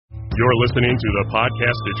You're listening to the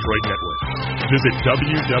Podcast Detroit Network. Visit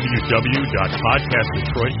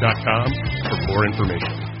www.podcastdetroit.com for more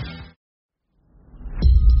information.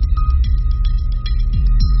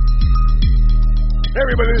 Hey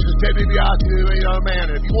everybody, this is Ted DiBiase, the young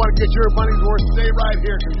man. If you want to get your money's worth, stay right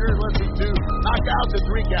here because you're listening to Knockouts and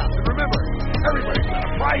Three Counts. And remember, everybody's got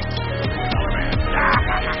a price. Young man.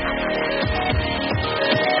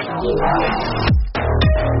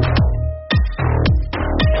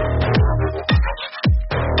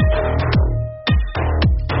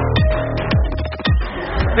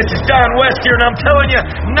 This is Don West here, and I'm telling you,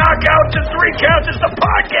 Knockouts and Three Counts is the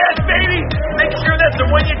podcast, baby! Make sure that's the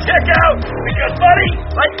one you check out, because, buddy,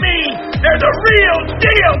 like me, they're the real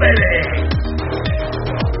deal, baby!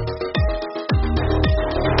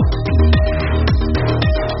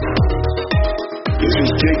 This is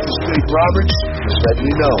Jake the Snake Roberts, just letting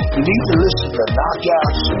you know. You need to listen to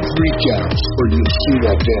Knockouts and Three Counts, or you'll see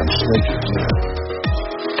that damn snake again.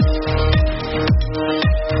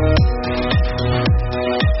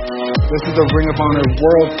 This is the Ring of Honor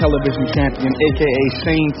World Television Champion, a.k.a.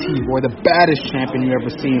 Shane T. Boy, the baddest champion you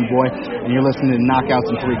ever seen, boy. And you're listening to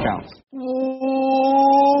Knockouts and Three Counts.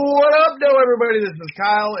 What up, everybody? This is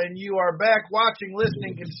Kyle, and you are back watching,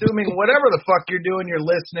 listening, consuming, whatever the fuck you're doing. You're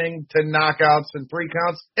listening to Knockouts and Three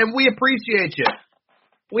Counts, and we appreciate you.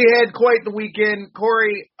 We had quite the weekend.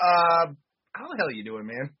 Corey, how the hell are you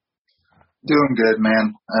doing, man? Doing good,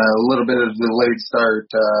 man. A little bit of a delayed start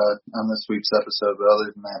on this week's episode, but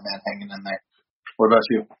other than that, man, hanging in there. What about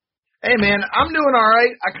you? Hey, man, I'm doing all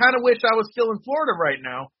right. I kind of wish I was still in Florida right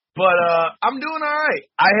now, but I'm doing all right.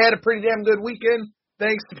 I had a pretty damn good weekend,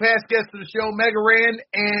 thanks to past guests of the show, Mega Ran,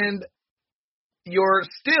 and your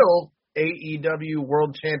still AEW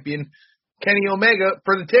World Champion, Kenny Omega,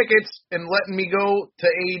 for the tickets and letting me go to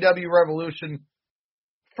AEW Revolution.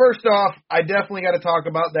 First off, I definitely got to talk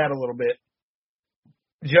about that a little bit.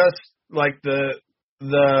 Just like the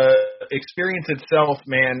experience itself,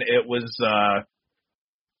 man, it was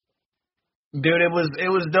it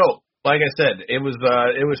was dope. Like I said, it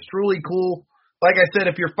was truly cool. Like I said,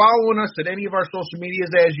 if you're following us at any of our social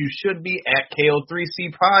medias, as you should be, at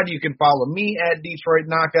KO3C Pod, you can follow me at Detroit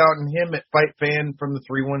Knockout and him at Fight Fan from the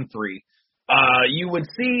 313. You would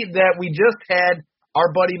see that we just had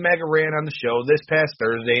our buddy Mega Ran on the show this past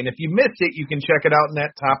Thursday, and if you missed it, you can check it out in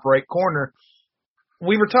that top right corner.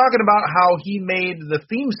 We were talking about how he made the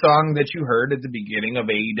theme song that you heard at the beginning of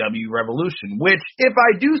AEW Revolution, which, if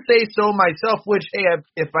I do say so myself, which, hey,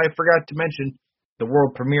 if I forgot to mention, the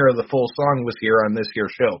world premiere of the full song was here on this here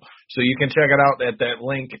show. So you can check it out at that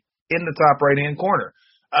link in the top right-hand corner.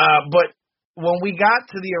 But when we got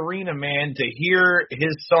to the arena, man, to hear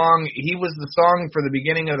his song, he was the song for the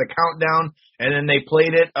beginning of the countdown, and then they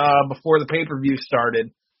played it before the pay-per-view started.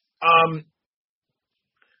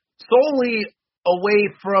 Solely away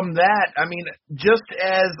from that, I mean, just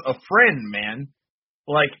as a friend, man,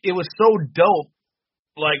 like, it was so dope,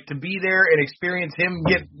 like, to be there and experience him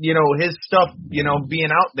get, his stuff,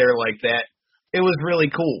 being out there like that. It was really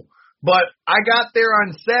cool. But I got there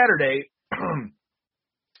on Saturday,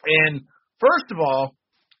 and first of all,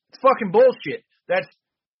 it's fucking bullshit. That's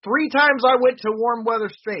 3 times I went to warm weather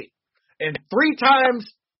state, and 3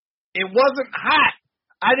 times it wasn't hot.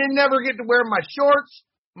 I didn't ever get to wear my shorts,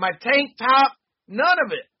 my tank top, none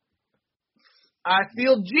of it. I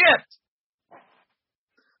feel gypped.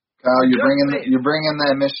 Kyle, you're bringing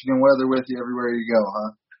that Michigan weather with you everywhere you go,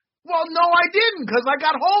 huh? Well, no, I didn't, because I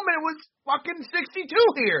got home and it was fucking 62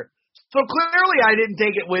 here. So clearly I didn't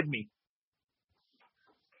take it with me.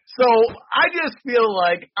 So I just feel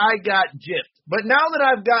like I got gypped. But now that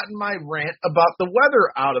I've gotten my rant about the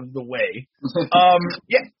weather out of the way,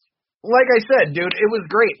 yeah, like I said, dude, it was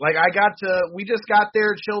great. Like, we just got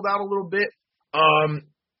there, chilled out a little bit.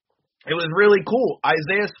 It was really cool.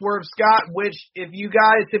 Isaiah Swerve Scott, which, if you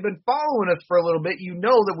guys have been following us for a little bit, you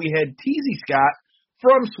know that we had Teasy Scott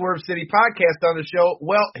from Swerve City Podcast on the show.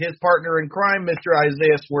 Well, his partner in crime, Mr.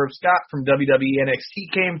 Isaiah Swerve Scott from WWE NXT,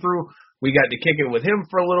 came through. We got to kick it with him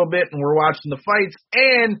for a little bit, and we're watching the fights.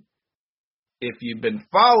 And if you've been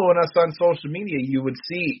following us on social media, you would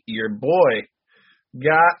see your boy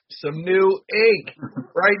got some new ink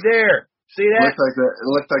right there. See that? It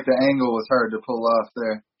looked like the angle was hard to pull off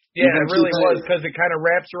there. Yeah, it really was, because it kind of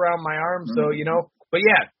wraps around my arm, so, But,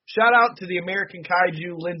 yeah, shout out to the American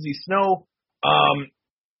Kaiju, Lindsay Snow.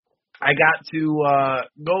 I got to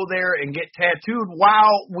go there and get tattooed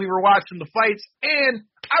while we were watching the fights, and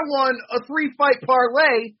I won a 3-fight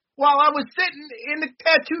parlay while I was sitting in the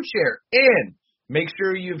tattoo chair. And make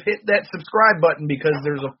sure you've hit that subscribe button, because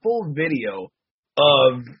there's a full video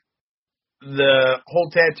of the whole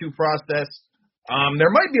tattoo process There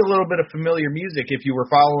might be a little bit of familiar music if you were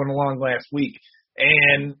following along last week.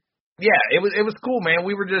 And yeah, it was cool, man.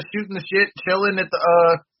 We were just shooting the shit, chilling,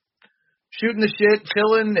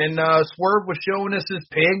 and Swerve was showing us his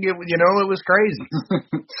pig. It was crazy.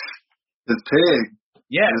 His pig.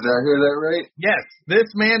 Yes. Did I hear that right? Yes.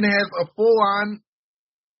 This man has a full-on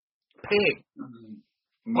pig.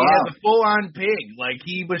 Wow. He has a full-on pig. Like,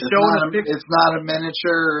 he was showing us pictures. It's not a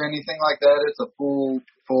miniature or anything like that. It's a full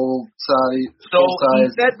size. He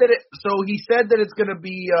said that it's going to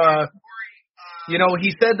be,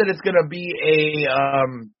 he said that it's going to be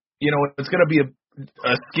it's going to be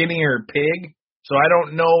a skinnier pig. So I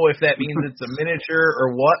don't know if that means it's a miniature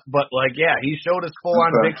or what, but like, yeah, he showed us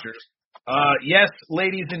full-on pictures. Yes,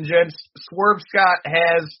 ladies and gents, Swerve Scott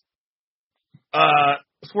has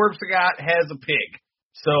a pig.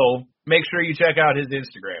 So make sure you check out his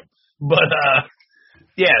Instagram. But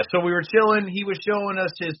yeah, so we were chilling. He was showing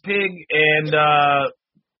us his pig, and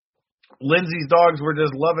Lindsay's dogs were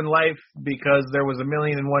just loving life because there was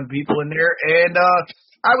 1,000,001 people in there, and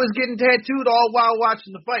I was getting tattooed all while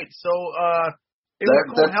watching the fight. So it was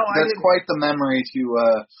cool. That's quite the memory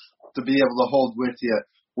to be able to hold with you.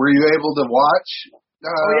 Were you able to watch?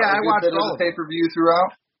 I watched all of the pay-per-view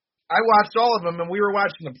throughout. I watched all of them, and we were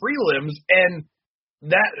watching the prelims, and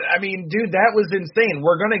that was insane.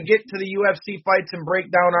 We're gonna get to the UFC fights and break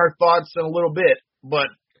down our thoughts in a little bit, but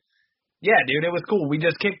yeah, dude, it was cool. We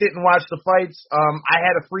just kicked it and watched the fights. I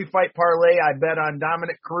had a free fight parlay. I bet on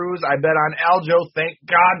Dominic Cruz. I bet on Aljo. Thank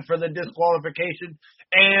God for the disqualification.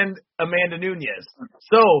 And Amanda Nunes.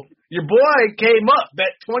 So your boy came up.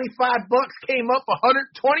 Bet $25 came up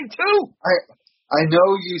 122. I know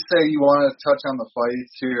you say you want to touch on the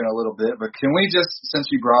fights here in a little bit, but can we just,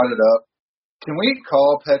 since you brought it up, can we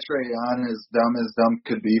call Petr Yan as dumb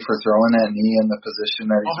could be for throwing that knee in the position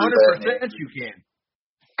that he threw that knee? 100% you can.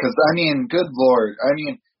 Because, good Lord.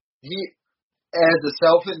 He, as a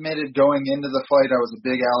self-admitted going into the fight, I was a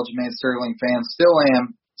big Aljamain Sterling fan. Still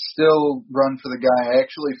am. Still run for the guy. I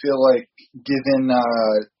actually feel like, given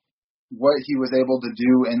what he was able to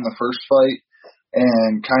do in the first fight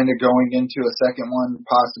and kind of going into a second one,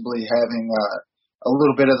 possibly having a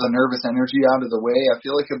little bit of the nervous energy out of the way, I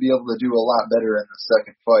feel like he'll be able to do a lot better in the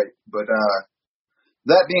second fight. But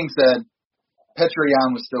that being said, Petr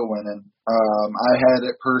Yan was still winning. I had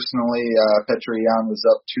it personally. Petr Yan was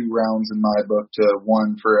up 2 rounds in my book to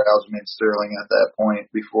 1 for Aljamain Sterling at that point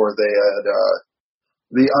before they had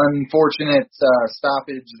the unfortunate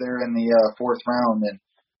stoppage there in the 4th round. And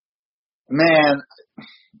man,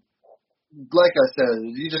 like I said,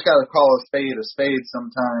 you just got to call a spade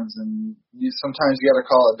sometimes, and sometimes you got to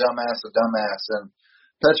call a dumbass a dumbass. And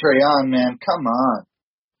Petr Yan, man, come on.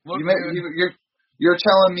 You're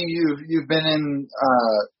telling me you've been in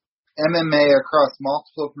MMA across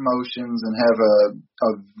multiple promotions and have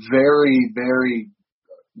a very, very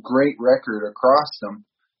great record across them.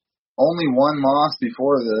 Only 1 loss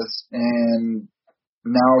before this, and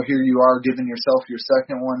now here you are giving yourself your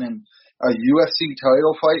second one in a UFC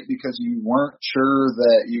title fight because you weren't sure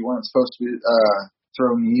that you weren't supposed to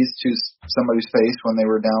throw knees to somebody's face when they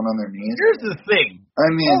were down on their knees. Here's the thing.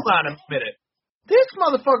 Hold on a minute. This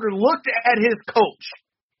motherfucker looked at his coach.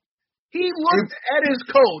 He looked at his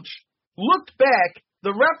coach, looked back.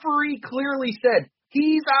 The referee clearly said,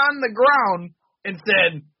 he's on the ground, and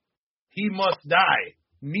said, he must die.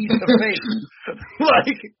 Knee to face.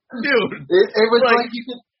 Like, dude. It was like you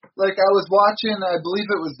could, like I was watching, I believe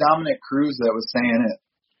it was Dominic Cruz that was saying it.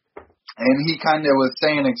 And he kind of was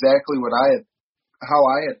saying exactly how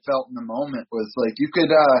I had felt in the moment was like you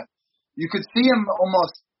could see him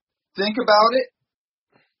almost think about it,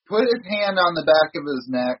 put his hand on the back of his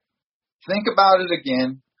neck, think about it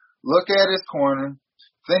again, look at his corner,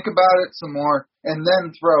 think about it some more, and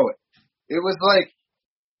then throw it. It was like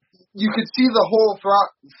you could see the whole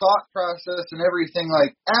thought process and everything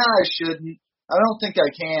like, I shouldn't. I don't think I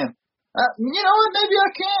can. You know what? Maybe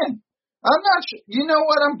I can. I'm not sure. You know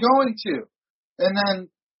what? I'm going to. And then,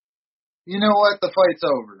 you know what? The fight's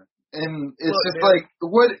over. And it's like,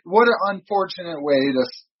 what an unfortunate way to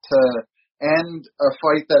end a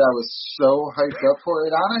fight that I was so hyped up for.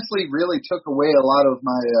 It honestly really took away a lot of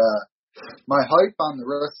my hype on the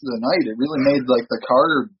rest of the night. It really made like the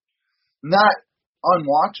card not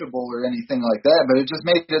unwatchable or anything like that, but it just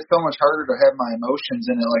made it so much harder to have my emotions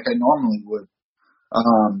in it like I normally would.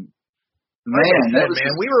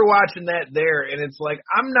 We were watching that there, and it's like,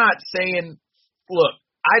 I'm not saying, look,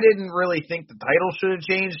 I didn't really think the title should have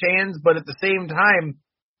changed hands, but at the same time,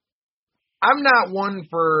 I'm not one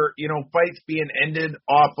for, fights being ended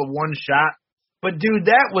off of one shot. But, dude,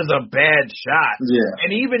 that was a bad shot. Yeah. And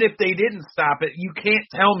even if they didn't stop it, you can't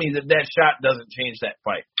tell me that shot doesn't change that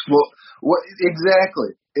fight. Well,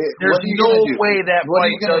 exactly. There's no way that what fight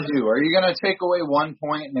are you going to do? Are you going to take away 1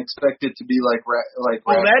 point and expect it to be like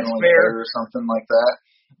that's fair or something like that?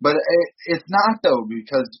 But it's not, though,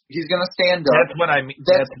 because he's going to stand up. That's what I mean.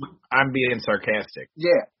 I'm being sarcastic.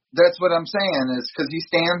 Yeah, that's what I'm saying is because he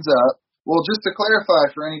stands up. Well, just to clarify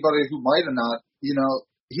for anybody who might have not,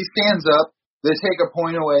 he stands up. They take a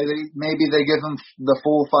point away. Maybe they give him the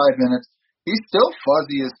full 5 minutes. He's still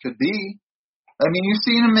fuzzy as could be. I mean, you've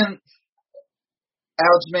seen him in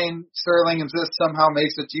Aljamain Sterling, if this somehow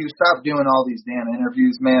makes it to you, stop doing all these damn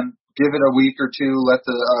interviews, man. Give it a week or two. Let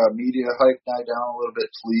the media hype die down a little bit,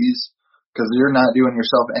 please, because you're not doing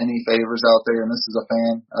yourself any favors out there, and this is a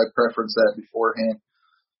fan. I preference that beforehand.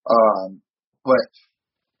 But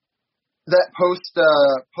that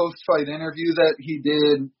post-fight interview that he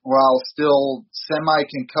did while still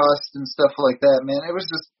semi-concussed and stuff like that, man, it was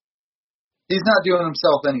just, he's not doing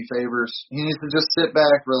himself any favors. He needs to just sit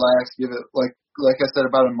back, relax, give it, like I said,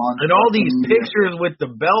 about a month. And all these pictures with the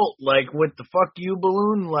belt, like with the fuck you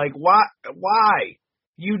balloon, like why?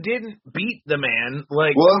 You didn't beat the man.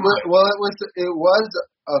 Like, it was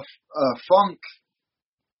a funk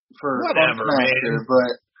for whatever, Funkmaster, man.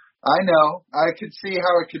 but I know. I could see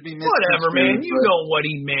how it could be misconstrued. Whatever, man. You know what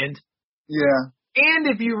he meant. Yeah. And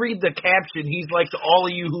if you read the caption, he's like, to all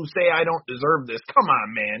of you who say I don't deserve this, come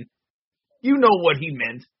on, man. You know what he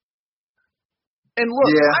meant. And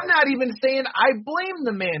look, I'm not even saying I blame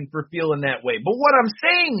the man for feeling that way. But what I'm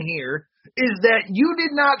saying here is that you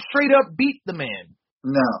did not straight up beat the man.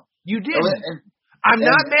 No. You didn't. I'm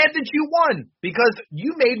not mad that you won because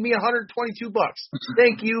you made me $122.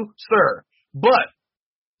 Thank you, sir. But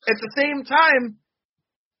at the same time,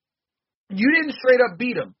 you didn't straight up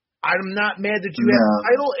beat him. I'm not mad that you had the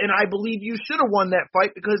title, and I believe you should have won that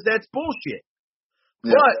fight because that's bullshit.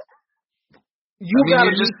 Yeah. But you got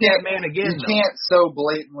to beat that man again. You can't so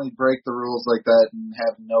blatantly break the rules like that and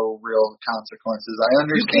have no real consequences. I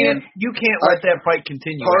understand. You can't let that fight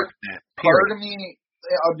continue after that. Part of me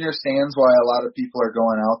understands why a lot of people are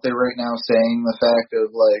going out there right now saying the fact of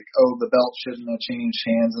like, oh, the belt shouldn't have changed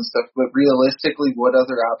hands and stuff. But realistically, what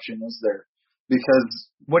other option is there? Because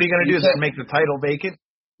what are you going to do? Is make the title vacant?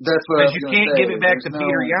 That's what I was going to say. Because you can't give it back to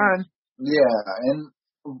Peter Yan. Yeah, and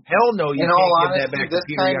hell no, you can't give that back to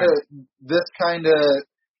Peter Yan. This kind of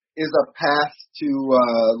is a path to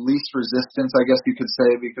least resistance, I guess you could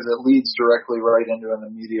say, because it leads directly right into an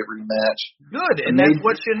immediate rematch. Good, and that's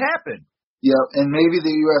what should happen. Yep, and maybe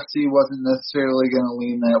the UFC wasn't necessarily going to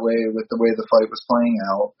lean that way with the way the fight was playing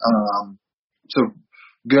out. So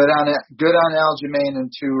good on Aljamain in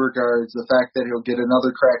two regards: the fact that he'll get another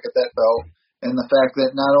crack at that belt, and the fact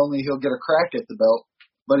that not only he'll get a crack at the belt,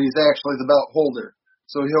 but he's actually the belt holder.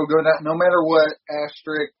 So he'll go down, no matter what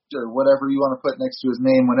asterisk or whatever you want to put next to his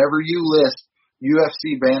name. Whenever you list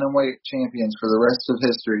UFC bantamweight champions for the rest of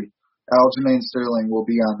history, Aljamain Sterling will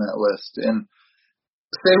be on that list. And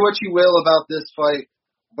say what you will about this fight,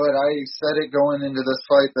 but I said it going into this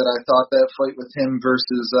fight that I thought that fight with him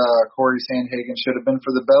versus Corey Sandhagen should have been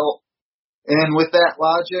for the belt. And with that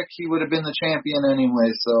logic, he would have been the champion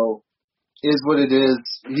anyway, so is what it is.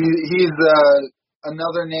 He's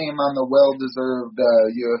another name on the well-deserved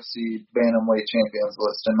UFC bantamweight champions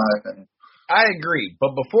list, in my opinion. I agree,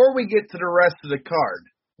 but before we get to the rest of the card,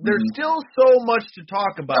 there's still so much to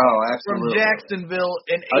talk about from Jacksonville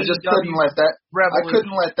and AEW. I just couldn't let that. Revolution. I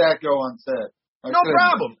couldn't let that go unsaid. No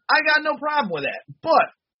problem. I got no problem with that. But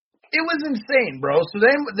it was insane, bro. So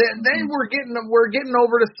then we're getting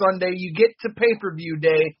over to Sunday. You get to pay-per-view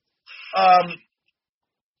day.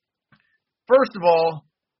 First of all,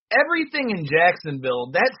 everything in Jacksonville,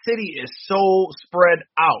 that city is so spread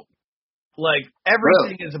out. Like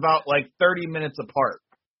everything is about like 30 minutes apart.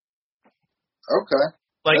 Okay.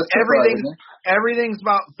 Like everything's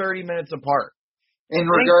about 30 minutes apart. In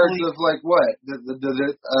regards of like what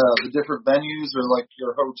the different venues or like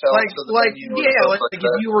your hotel, like if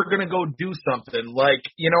you were gonna go do something, like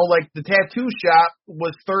like the tattoo shop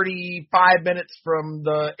was 35 minutes from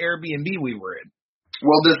the Airbnb we were in.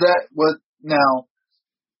 Well,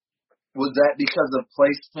 was that because of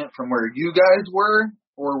placement from where you guys were,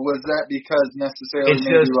 or was that because necessarily? It's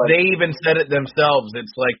just they even said it themselves.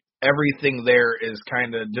 It's like everything there is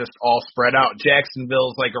kind of just all spread out.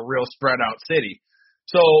 Jacksonville's like a real spread out city.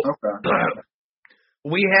 So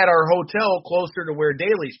we had our hotel closer to where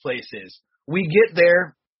Daly's place is. We got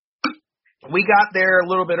there a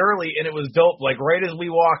little bit early, and it was dope. Like right as we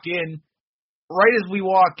walk in,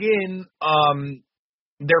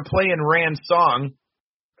 they're playing Rand's song,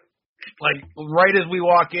 Like right as we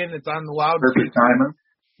walk in, it's on the loudspeaker. Perfect timing.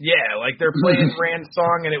 Yeah, like they're playing Rand's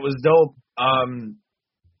song, and it was dope.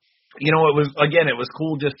 It was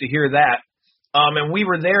cool just to hear that. And we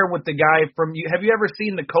were there with the guy from. Have you ever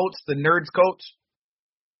seen the coats, the Nerds coats?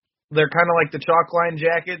 They're kind of like the chalk line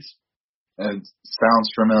jackets. It sounds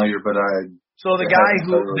familiar, but So the guy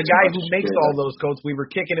who makes all those coats, we were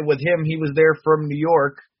kicking it with him. He was there from New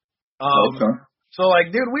York. Okay. So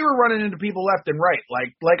like, dude, we were running into people left and right.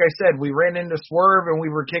 Like I said, we ran into Swerve and we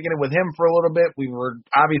were kicking it with him for a little bit. We were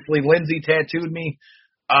obviously Lindsay tattooed me,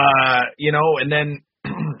 and then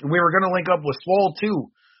we were gonna link up with Swole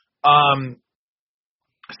too.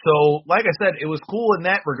 So like I said, it was cool in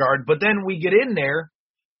that regard. But then we get in there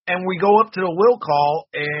and we go up to the will call,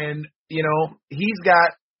 and he's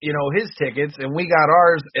got his tickets and we got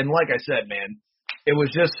ours. And like I said, man, it was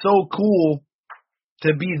just so cool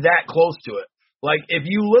to be that close to it. Like, if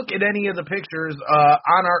you look at any of the pictures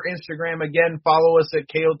on our Instagram, again, follow us at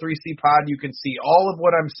KO3C Pod. You can see all of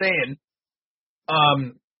what I'm saying.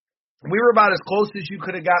 We were about as close as you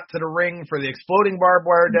could have got to the ring for the exploding barbed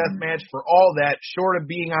wire death match, for all that, short of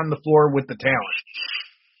being on the floor with the talent.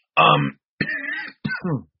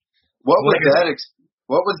 What was that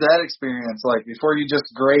experience like before you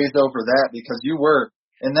just grazed over that? Because you were.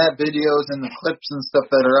 And that videos and the clips and stuff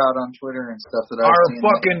that are out on Twitter and stuff that I've seen.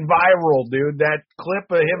 Fucking viral, dude. That clip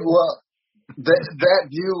of him. Well, that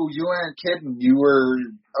view, you weren't kidding. You were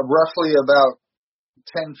roughly about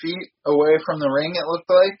 10 feet away from the ring, it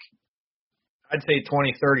looked like. I'd say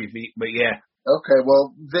 20, 30 feet, but yeah. Okay,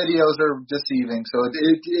 well, videos are deceiving, so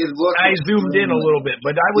it looked. I zoomed in a little bit,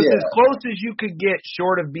 but I was as close as you could get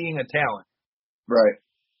short of being a talent. Right.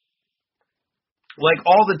 Like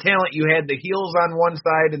all the talent, you had the heels on one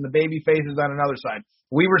side and the baby faces on another side.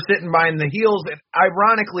 We were sitting behind the heels, and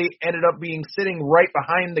ironically ended up being sitting right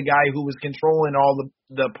behind the guy who was controlling all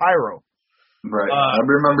the pyro. Right. I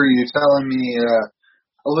remember you telling me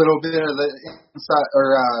a little bit of the inside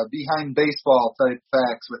or behind baseball type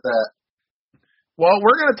facts with that. Well,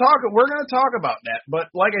 we're gonna talk about that.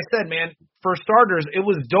 But like I said, man, for starters, it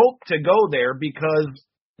was dope to go there because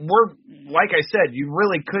like I said, you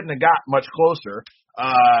really couldn't have got much closer.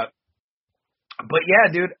 But yeah,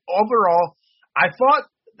 dude, overall, I thought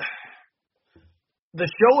the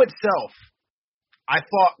show itself,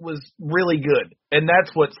 was really good. And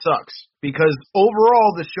that's what sucks, because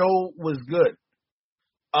overall the show was good.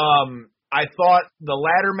 I thought the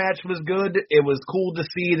ladder match was good. It was cool to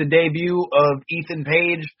see the debut of Ethan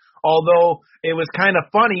Page, although it was kind of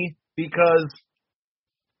funny because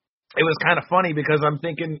I'm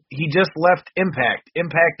thinking he just left Impact.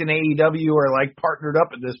 Impact and AEW are like partnered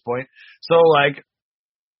up at this point. So like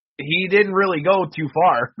he didn't really go too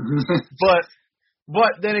far.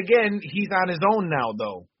 But then again, he's on his own now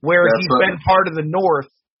though, where he's been part of the North,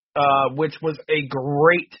 which was a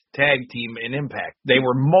great tag team in Impact. They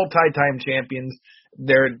were multi-time champions.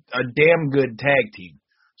 They're a damn good tag team.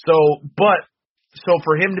 So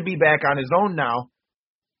for him to be back on his own now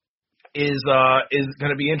is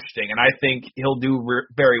going to be interesting, and I think he'll do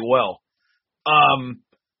very well.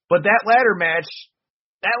 But that ladder match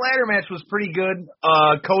was pretty good.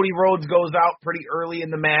 Cody Rhodes goes out pretty early in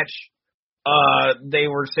the match. They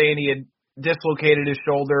were saying he had dislocated his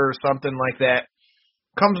shoulder or something like that.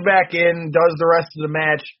 Comes back in, does the rest of the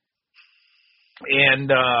match,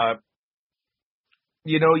 and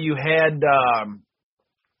you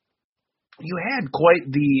had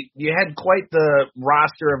quite the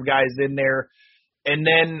roster of guys in there. And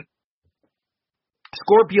then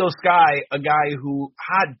Scorpio Sky, a guy who,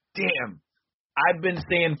 hot damn, I've been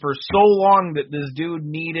saying for so long that this dude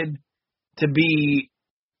needed to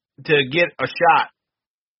get a shot.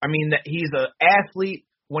 I mean, that he's an athlete.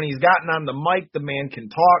 When he's gotten on the mic, the man can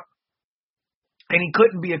talk, and he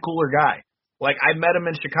couldn't be a cooler guy. Like, I met him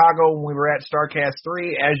in Chicago when we were at StarCast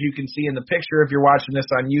 3, as you can see in the picture if you're watching this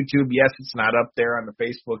on YouTube. Yes, it's not up there on the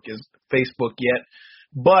Facebook yet.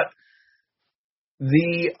 But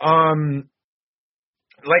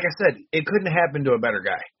like I said, it couldn't happen to a better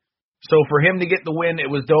guy. So for him to get the win, it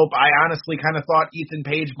was dope. I honestly kind of thought Ethan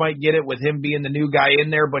Page might get it with him being the new guy in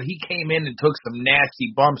there, but he came in and took some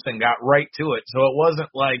nasty bumps and got right to it. So it wasn't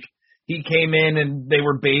like he came in and they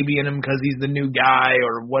were babying him because he's the new guy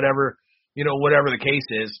or whatever, whatever the case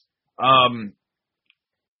is.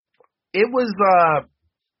 It was,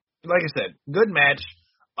 like I said, good match.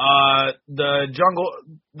 The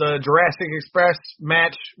Jurassic Express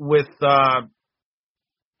match with the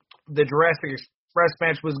Jurassic Express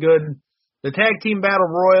match was good. The tag team battle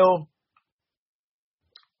royal,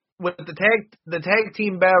 with the tag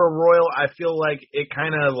team battle royal, I feel like it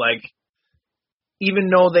kind of like even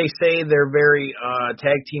though they say they're very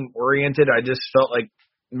tag team oriented, I just felt like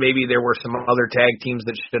maybe there were some other tag teams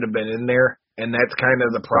that should have been in there. And that's kind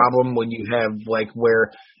of the problem when you have, like,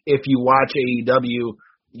 where if you watch AEW,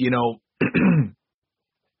 you know,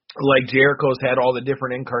 like Jericho's had all the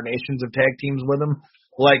different incarnations of tag teams with him.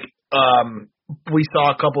 Like, we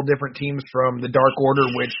saw a couple different teams from the Dark Order,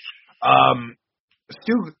 which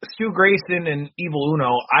Stu Grayson and Evil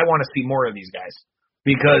Uno, I want to see more of these guys.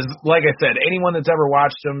 Because, like I said, anyone that's ever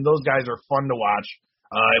watched them, those guys are fun to watch.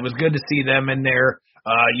 It was good to see them in there.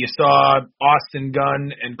 You saw Austin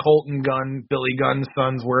Gunn and Colton Gunn, Billy Gunn's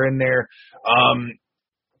sons were in there.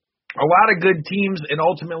 A lot of good teams, and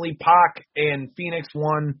ultimately Pac and Phoenix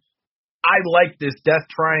won. I like this Death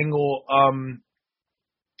Triangle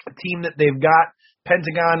team that they've got.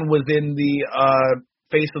 Pentagon was in the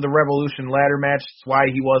Face of the Revolution ladder match. That's why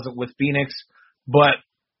he wasn't with Phoenix. But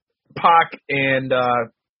Pac and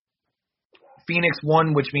Phoenix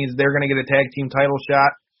won, which means they're going to get a tag team title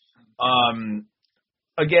shot.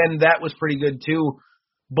 Again, that was pretty good too.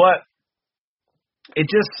 But it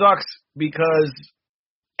just sucks because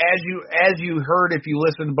as you heard, if you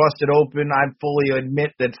listen to Busted Open, I fully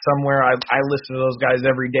admit that somewhere I listen to those guys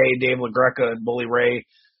every day, Dave LaGreca and Bully Ray.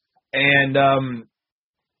 And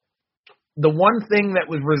the one thing that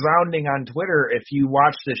was resounding on Twitter, if you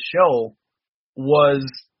watch this show, was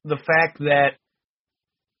the fact that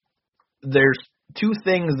there's two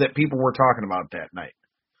things that people were talking about that night.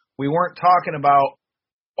 We weren't talking about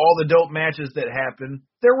all the dope matches that happened.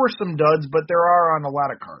 There were some duds, but there are on a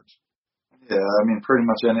lot of cards. Yeah, I mean, pretty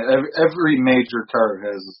much every major card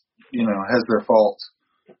has their faults.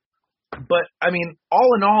 But, I mean,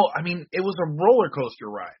 all in all, I mean, it was a roller coaster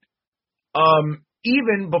ride.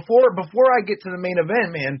 Even before I get to the main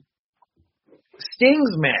event, man,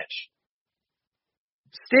 Sting's match.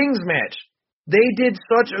 They did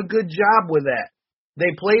such a good job with that.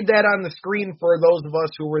 They played that on the screen for those of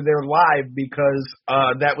us who were there live because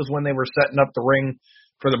that was when they were setting up the ring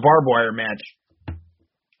for the barbed wire match.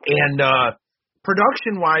 And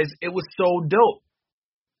production-wise, it was so dope.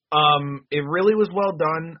 It really was well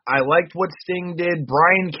done. I liked what Sting did.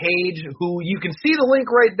 Brian Cage, who you can see the link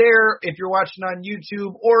right there if you're watching on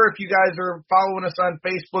YouTube, or if you guys are following us on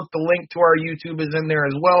Facebook, the link to our YouTube is in there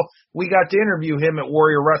as well. We got to interview him at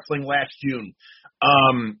Warrior Wrestling last June.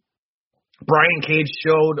 Brian Cage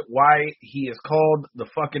showed why he is called the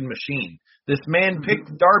fucking Machine. This man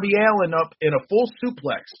picked Darby Allin up in a full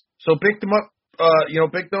suplex. So picked him up,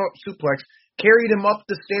 suplex, carried him up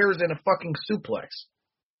the stairs in a fucking suplex.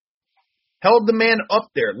 Held the man up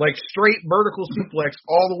there, like straight vertical suplex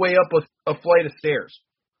all the way up a flight of stairs.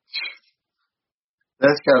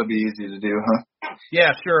 That's got to be easy to do, huh?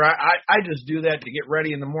 Yeah, sure. I just do that to get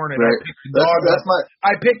ready in the morning. Right.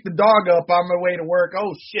 I pick the dog up on my way to work.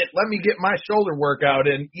 Oh, shit, let me get my shoulder workout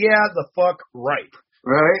in. Yeah, the fuck right.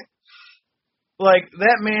 Right? Like,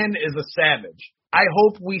 that man is a savage. I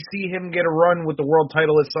hope we see him get a run with the world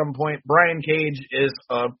title at some point. Brian Cage is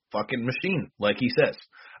a fucking machine, like he says.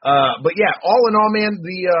 But yeah, all in all, man,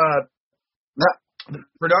 the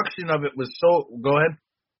production of it was so. Go ahead.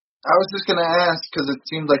 I was just gonna ask because it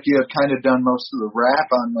seemed like you had kind of done most of the rap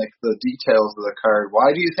on like the details of the card.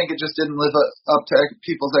 Why do you think it just didn't live up to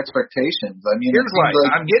people's expectations? I mean, here's why.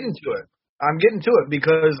 I'm getting to it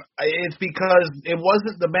because it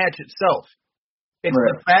wasn't the match itself. It's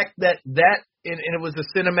right. The fact that and it was a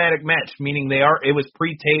cinematic match, meaning it was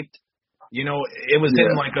pre-taped. You know, it was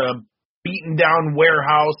in like a beaten down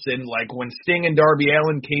warehouse, and like when Sting and Darby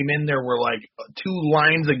Allin came in, there were like two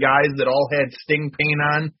lines of guys that all had Sting paint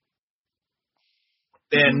on.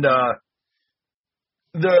 And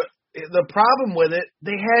the problem with it,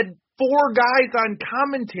 they had 4 guys on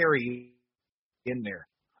commentary in there.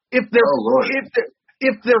 If they're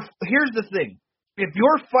here's the thing. If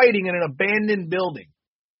you're fighting in an abandoned building,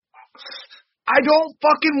 I don't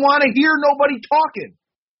fucking want to hear nobody talking.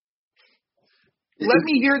 Let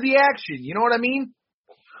me hear the action. You know what I mean?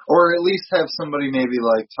 Or at least have somebody maybe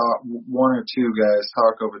like talk, 1 or 2 guys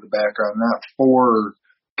talk over the background, not 4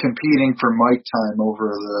 competing for mic time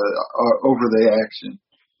over the action.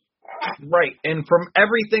 Right. And from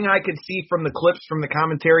everything I could see from the clips from the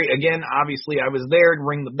commentary, again, obviously I was there to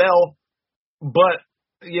ring the bell, but,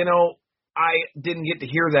 you know, I didn't get to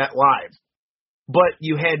hear that live. But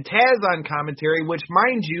you had Taz on commentary, which,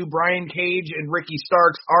 mind you, Brian Cage and Ricky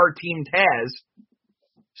Starks are Team Taz.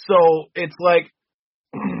 So it's like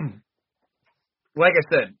I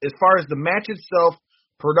said, as far as the match itself,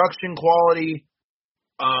 production quality,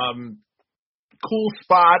 cool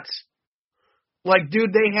spots. Like,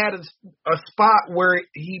 dude, they had a spot where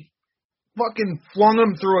he fucking flung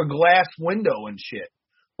him through a glass window and shit.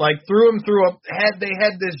 Like threw him through they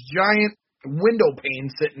had this giant window pane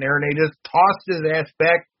sitting there, and they just tossed his ass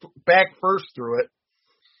back first through it.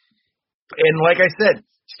 And like I said,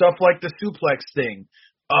 stuff like the suplex thing.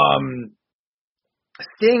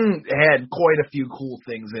 Sting had quite a few cool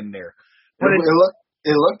things in there. But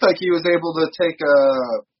it looked like he was able to take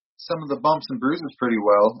some of the bumps and bruises pretty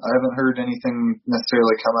well. I haven't heard anything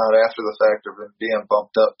necessarily come out after the fact of him being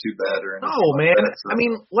bumped up too bad or anything. No, man. That, so. I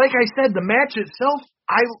mean, like I said, the match itself,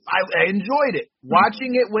 I enjoyed it.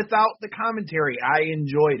 Watching it without the commentary, I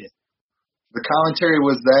enjoyed it. The commentary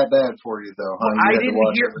was that bad for you, though. Huh? I didn't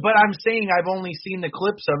hear, but I'm saying I've only seen the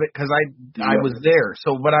clips of it because I was there.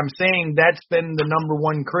 So, but I'm saying that's been the number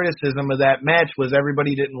one criticism of that match was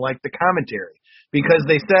everybody didn't like the commentary because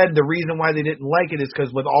they said the reason why they didn't like it is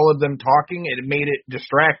because with all of them talking, it made it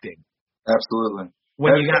distracting. Absolutely.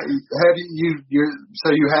 When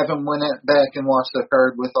So you haven't went back and watched the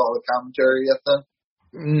card with all the commentary yet, then?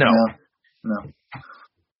 No.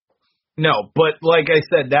 No, but like I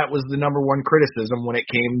said, that was the number one criticism when it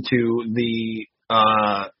came to the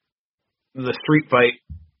street fight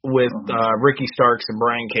with Ricky Starks and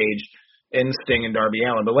Brian Cage and Sting and Darby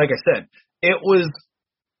Allin. But like I said,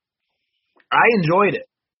 I enjoyed it.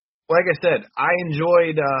 Like I said, I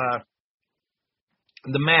enjoyed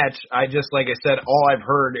the match. I just, like I said, all I've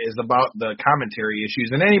heard is about the commentary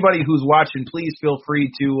issues. And anybody who's watching, please feel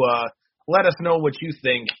free to let us know what you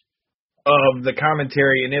think of the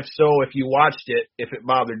commentary, and if so, if you watched it, if it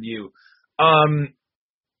bothered you. And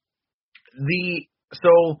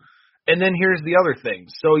then here's the other thing.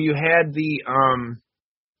 So you had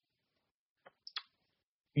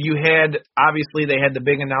obviously they had the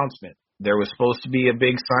big announcement. There was supposed to be a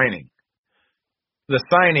big signing. The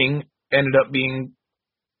signing ended up being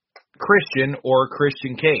Christian or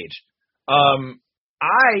Christian Cage.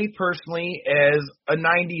 I personally, as a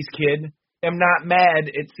 90s kid, am not mad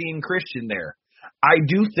at seeing Christian there. I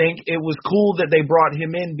do think it was cool that they brought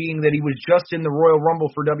him in, being that he was just in the Royal Rumble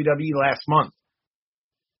for WWE last month.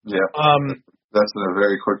 Yeah, that's a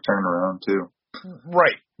very quick turnaround, too.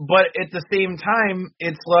 Right, but at the same time,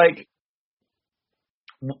 it's like,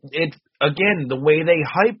 it's, again, the way they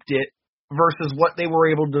hyped it versus what they were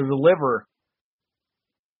able to deliver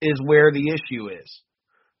is where the issue is.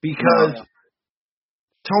 Because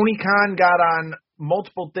Tony Khan got on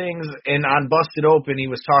multiple things, and on Busted Open, he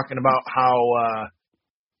was talking about how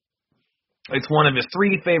it's one of his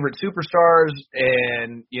 3 favorite superstars,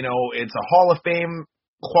 and, you know, it's a Hall of Fame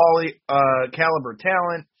quality caliber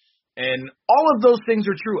talent, and all of those things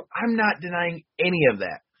are true. I'm not denying any of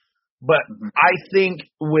that. But I think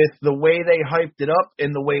with the way they hyped it up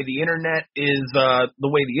and the way the internet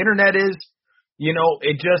is, you know,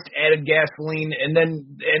 it just added gasoline, and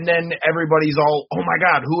then everybody's all, oh my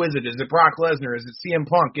God, who is it? Is it Brock Lesnar? Is it CM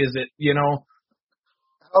Punk? Is it, you know?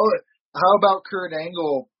 How about Kurt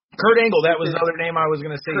Angle? Kurt Angle, that was the other name I was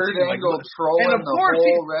going to say. Kurt Angle trolling the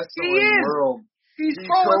whole wrestling world. He's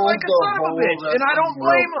trolling like a son of a bitch, and I don't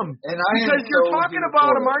blame him. Because you're talking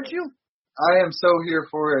about him, aren't you? I am so here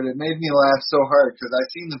for it. It made me laugh so hard because I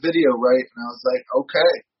seen the video, right, and I was like,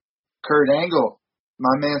 okay, Kurt Angle,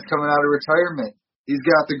 my man's coming out of retirement. He's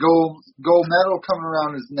got the gold medal coming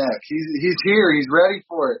around his neck. He's here. He's ready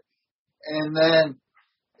for it. And then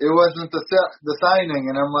it wasn't the signing,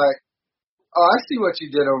 and I'm like, oh, I see what you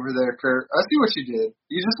did over there, Kurt. I see what you did.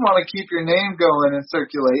 You just want to keep your name going and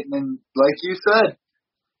circulating, and like you said,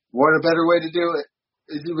 what a better way to do it.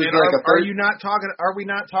 It was like are we not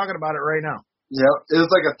talking about it right now? Yeah, it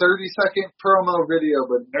was like a 30-second promo video,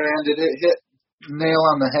 but man, did it hit nail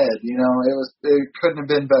on the head. You know, it couldn't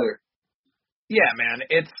have been better. Yeah, man,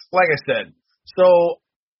 it's like I said. So,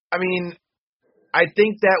 I mean, I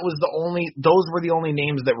think those were the only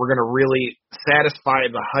names that were going to really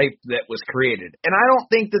satisfy the hype that was created. And I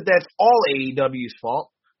don't think that that's all AEW's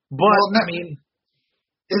fault, but I mean,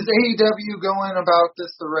 is AEW going about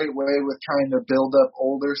this the right way with trying to build up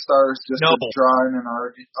older stars just to draw in an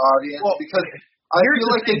audience? Well, because I feel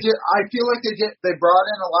like they brought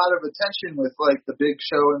in a lot of attention with like the Big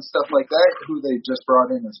Show and stuff like that, who they just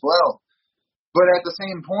brought in as well. But at the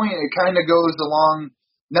same point, it kind of goes along,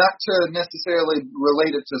 not to necessarily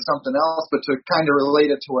relate it to something else, but to kind of relate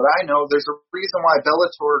it to what I know. There's a reason why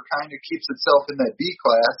Bellator kind of keeps itself in that B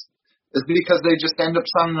class, is because they just end up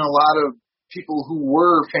signing a lot of people who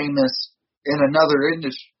were famous in another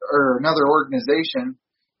industry or another organization,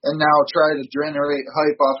 and now try to generate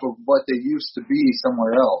hype off of what they used to be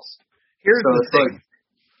somewhere else. Here's the thing.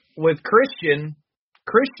 With Christian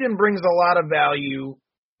brings a lot of value.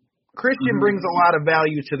 Christian brings a lot of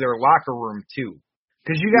value to their locker room, too.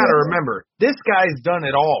 Because you got to remember, this guy's done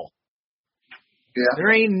it all. Yeah.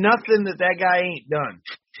 There ain't nothing that guy ain't done.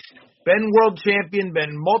 been world champion,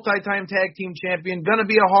 been multi-time tag team champion, gonna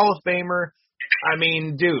be a Hall of Famer. I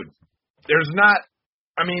mean, dude, there's not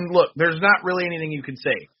really anything you can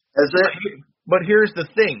say. Is it? But here's the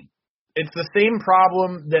thing. It's the same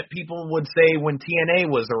problem that people would say when TNA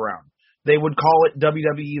was around. They would call it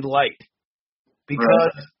WWE Light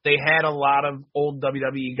because they had a lot of old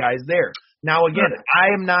WWE guys there. Now, again,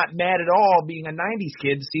 I am not mad at all being a 90s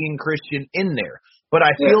kid seeing Christian in there. But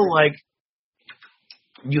I feel like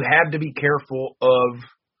you have to be careful of...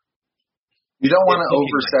 You don't want to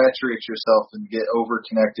oversaturate yourself and get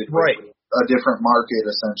over-connected with a different market,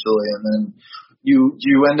 essentially, and then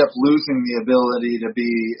you end up losing the ability to be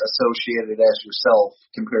associated as yourself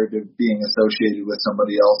compared to being associated with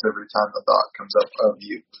somebody else every time the thought comes up of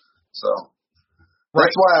you. So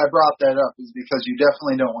that's why I brought that up, is because you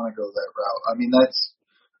definitely don't want to go that route. I mean,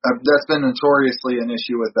 that's been notoriously an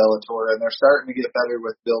issue with Bellator, and they're starting to get better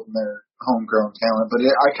with building their homegrown talent. But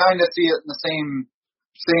I kind of see it in the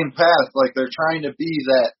same path. Like, they're trying to be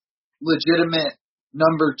that legitimate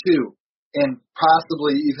number two and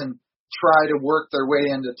possibly even try to work their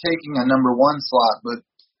way into taking a number one slot. But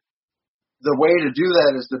the way to do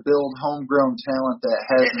that is to build homegrown talent that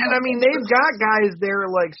has... And I mean, they've got guys there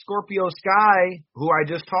like Scorpio Sky, who I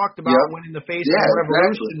just talked about, winning the Face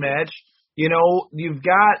Revolution match. You know, you've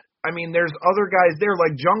got... I mean, there's other guys there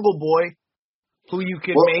like Jungle Boy, who you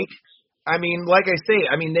can make... I mean, like I say,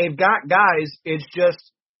 I mean, they've got guys. It's just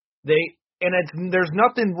there's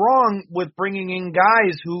nothing wrong with bringing in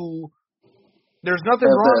guys who... There's nothing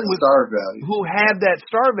wrong with star value. Who have that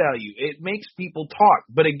star value. It makes people talk.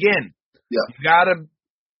 But again, you gotta.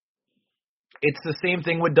 It's the same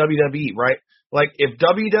thing with WWE, right? Like, if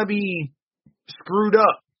WWE screwed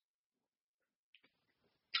up,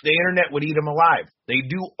 the internet would eat them alive. They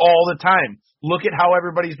do all the time. Look at how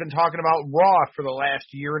everybody's been talking about Raw for the last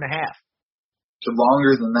year and a half.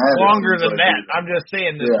 Longer than that. Longer than that. I'm just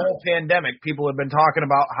saying, this whole pandemic, people have been talking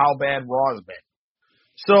about how bad Raw's been.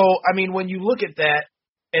 So, I mean, when you look at that,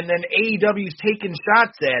 and then AEW's taking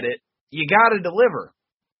shots at it, you got to deliver.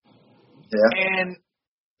 Yeah. And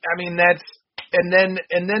I mean, that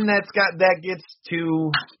gets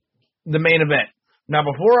to the main event. Now,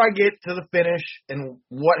 before I get to the finish and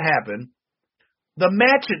what happened, the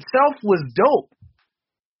match itself was dope.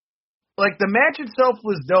 Like, the match itself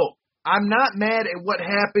was dope. I'm not mad at what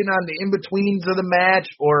happened on the in-betweens of the match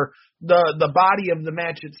or the body of the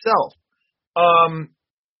match itself.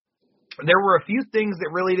 There were a few things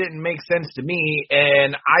that really didn't make sense to me,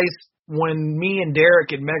 and when me and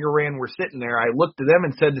Derek and Mega Ran were sitting there, I looked at them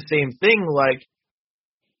and said the same thing, like,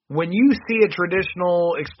 when you see a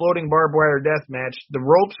traditional exploding barbed wire death match, the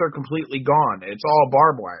ropes are completely gone. It's all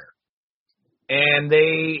barbed wire. And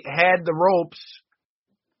they had the ropes,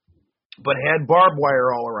 but had barbed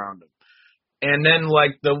wire all around them. And then,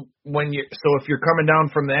 like, if you're coming down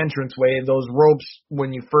from the entranceway, those ropes,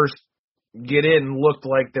 when you first get in, looked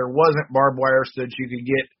like there wasn't barbed wire so you could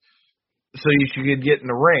get in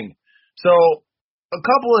the ring. So a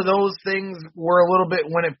couple of those things were a little bit,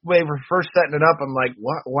 when they were first setting it up, I'm like,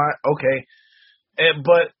 what? Okay.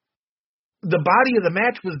 But the body of the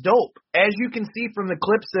match was dope. As you can see from the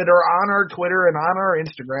clips that are on our Twitter and on our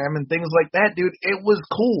Instagram and things like that, dude, it was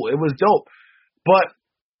cool. It was dope. But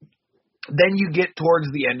then you get towards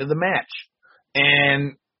the end of the match,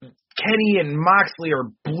 and Kenny and Moxley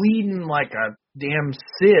are bleeding like a damn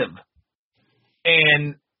sieve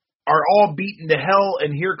and are all beaten to hell,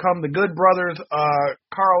 and here come the Good Brothers,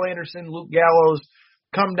 Carl Anderson, Luke Gallows,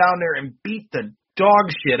 come down there and beat the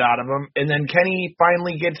dog shit out of them, and then Kenny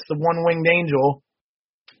finally gets the one-winged angel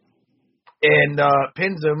and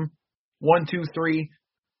pins him, 1, 2, 3,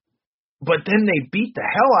 but then they beat the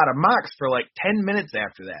hell out of Mox for like 10 minutes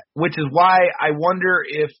after that, which is why I wonder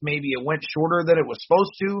if maybe it went shorter than it was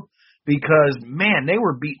supposed to, because, man, they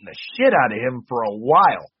were beating the shit out of him for a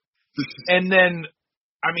while. And then,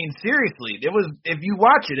 I mean, seriously, if you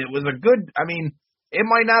watch it, it was a good, I mean, it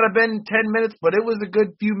might not have been 10 minutes, but it was a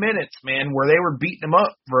good few minutes, man, where they were beating him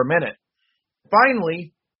up for a minute.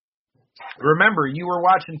 Finally, remember, you were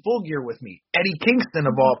watching Full Gear with me. Eddie Kingston,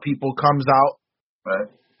 of all people, comes out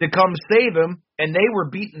to come save him, and they were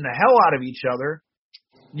beating the hell out of each other,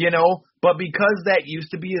 you know, but because that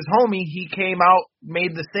used to be his homie, he came out,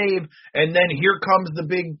 made the save, and then here comes the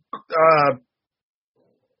big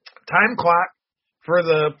time clock for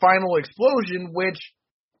the final explosion, which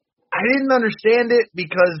I didn't understand it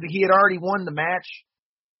because he had already won the match,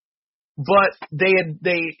 but they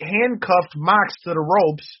handcuffed Mox to the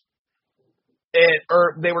ropes,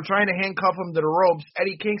 or they were trying to handcuff him to the ropes.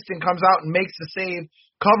 Eddie Kingston comes out and makes the save,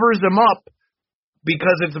 covers him up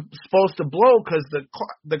because it's supposed to blow because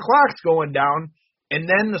the clock's going down, and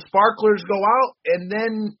then the sparklers go out, and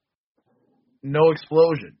then no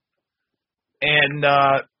explosion. And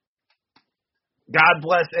God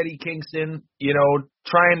bless Eddie Kingston,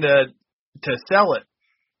 trying to sell it.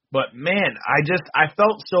 But man, I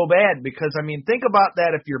felt so bad because, I mean, think about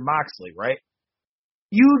that if you're Moxley, right?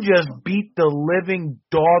 You just beat the living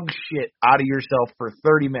dog shit out of yourself for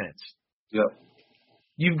 30 minutes. Yep.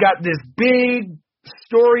 You've got this big,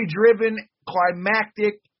 story-driven,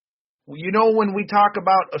 climactic, when we talk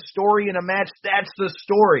about a story in a match, that's the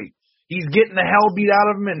story. He's getting the hell beat out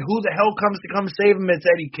of him, and who the hell comes to come save him? It's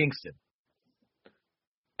Eddie Kingston.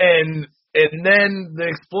 And then the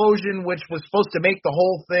explosion, which was supposed to make the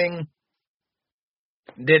whole thing,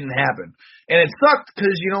 didn't happen. And it sucked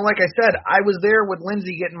because, like I said, I was there with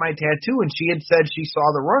Lindsay getting my tattoo, and she had said she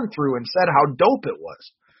saw the run-through and said how dope it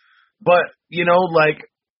was. But,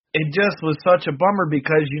 it just was such a bummer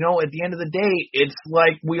because, at the end of the day, it's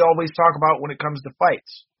like we always talk about when it comes to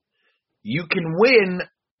fights. You can win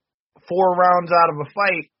 4 rounds out of a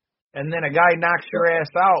fight, and then a guy knocks your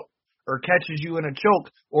ass out or catches you in a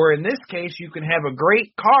choke. Or in this case, you can have a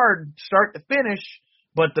great card start to finish,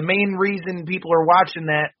 but the main reason people are watching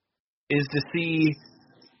that is to see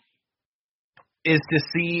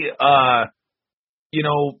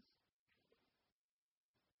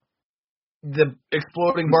the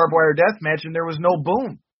exploding barbed wire death match, and there was no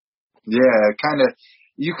boom. Yeah, kind of.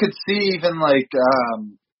 You could see even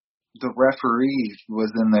the referee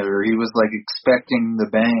was in there. He was expecting the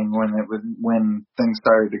bang when things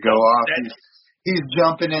started to go off. He's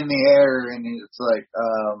jumping in the air, and it's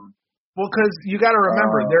well, because you got to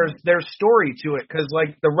remember, there's story to it. Because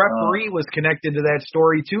the referee was connected to that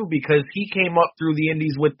story too, because he came up through the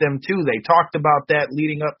Indies with them too. They talked about that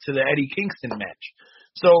leading up to the Eddie Kingston match.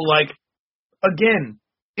 So again,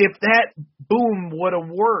 if that boom would have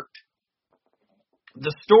worked,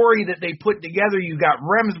 the story that they put together, you got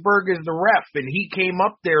Remsburg as the ref, and he came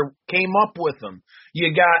up with them.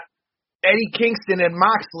 You got Eddie Kingston and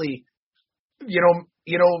Moxley.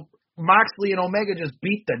 Moxley and Omega just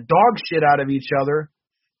beat the dog shit out of each other.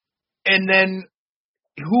 And then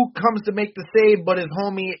who comes to make the save but his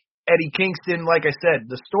homie Eddie Kingston? Like I said,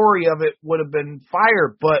 the story of it would have been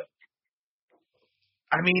fire, but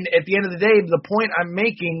I mean, at the end of the day, the point I'm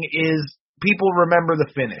making is people remember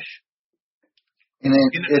the finish. And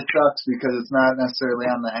it sucks because it's not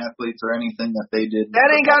necessarily on the athletes or anything that they did.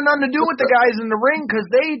 That ain't got nothing to do with the guys in the ring because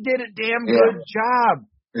they did a damn good job.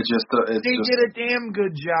 They did a damn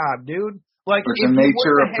good job, dude. It's the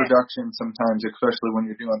nature of production sometimes, especially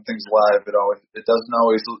when you're doing things live. It doesn't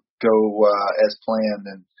always go as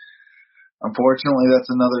planned, and unfortunately,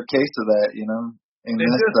 that's another case of that. And it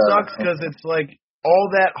just sucks because it's all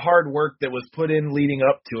that hard work that was put in leading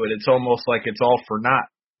up to it, it's almost like it's all for naught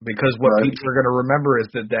because what people are going to remember is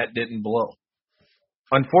that didn't blow.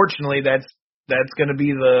 Unfortunately, that's going to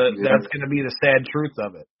be the sad truth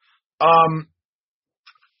of it.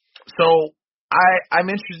 So I'm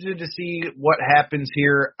interested to see what happens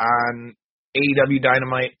here on AEW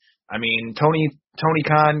Dynamite. I mean, Tony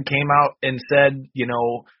Khan came out and said,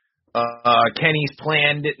 Kenny's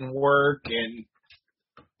plan didn't work and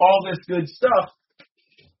all this good stuff.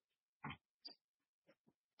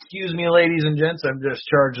 Excuse me, ladies and gents. I'm just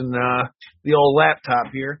charging the old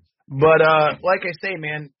laptop here. But like I say,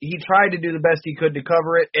 man, he tried to do the best he could to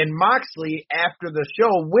cover it. And Moxley, after the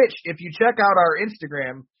show, which, if you check out our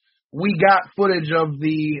Instagram, we got footage of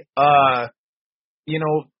the,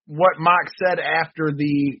 what Mox said after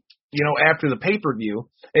the pay-per-view.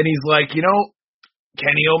 And he's like,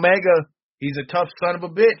 Kenny Omega, he's a tough son of a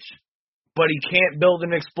bitch, but he can't build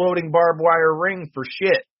an exploding barbed wire ring for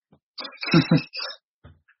shit.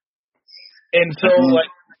 And so,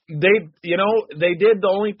 they did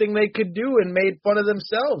the only thing they could do and made fun of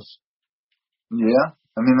themselves. Yeah.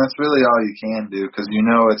 I mean, that's really all you can do because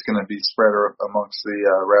it's going to be spread amongst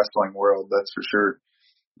the wrestling world. That's for sure.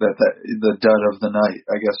 That the dud of the night,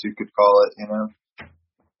 I guess you could call it,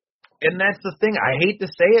 And that's the thing. I hate to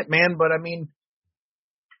say it, man, but I mean,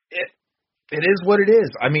 it is what it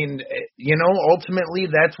is. I mean,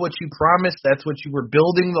 ultimately, that's what you promised. That's what you were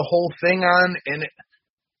building the whole thing on,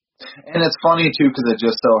 And it's funny, too, because it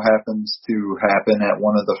just so happens to happen at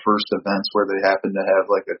one of the first events where they happen to have,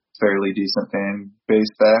 a fairly decent fan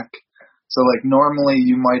base back. So, normally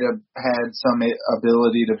you might have had some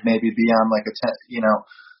ability to maybe be on,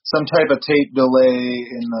 some type of tape delay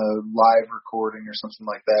in the live recording or something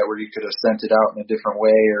like that where you could have sent it out in a different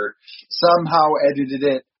way or somehow edited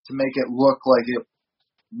it to make it look like it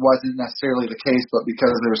wasn't necessarily the case, but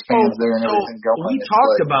because there was fans there and everything going. We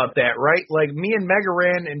talked about that, right? Me and Mega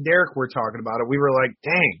Ran and Derek were talking about it. We were like,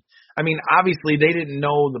 dang, I mean, obviously they didn't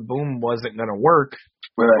know the boom wasn't going to work,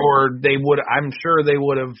 Right. or they would. I'm sure they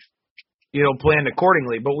would have, planned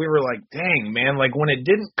accordingly. But we were like, dang, man, like when it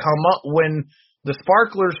didn't come up, when the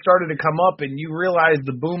sparklers started to come up, and you realized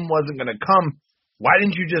the boom wasn't going to come, why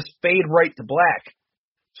didn't you just fade right to black?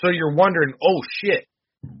 So you're wondering, oh shit,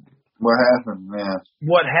 What happened? Yeah.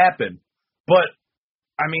 what happened? But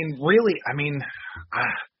I mean, really, I mean,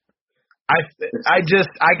 I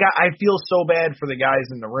feel so bad for the guys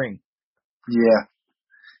in the ring. Yeah.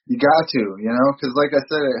 You got to, because like I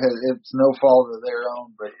said, it's no fault of their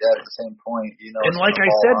own, but at the same point, And like I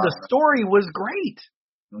said, the story was great.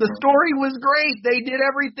 The story was great. They did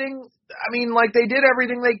everything. I mean, like they did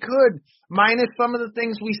everything they could, minus some of the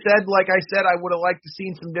things we said. Like I said, I would have liked to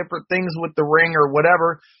seen some different things with the ring or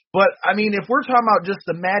whatever. But I mean, if we're talking about just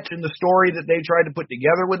the match and the story that they tried to put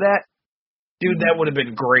together with that, dude, that would have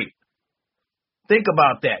been great. Think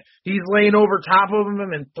about that. He's laying over top of him,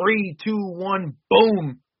 and 3, 2, 1,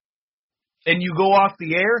 boom, and you go off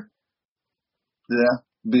the air. Yeah,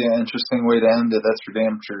 be an interesting way to end it. That's for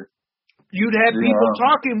damn sure. You'd have people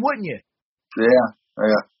talking, wouldn't you? Yeah.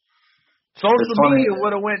 Social media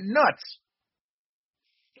would have went nuts.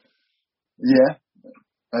 Yeah.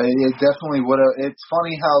 It definitely would have. It's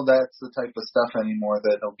funny how that's the type of stuff anymore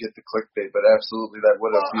that don't get the clickbait, but absolutely that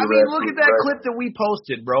would have. Well, I mean, look at that clip that we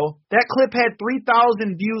posted, bro. That clip had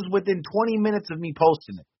 3,000 views within 20 minutes of me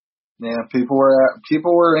posting it. Yeah, people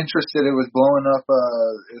were interested. It was blowing up.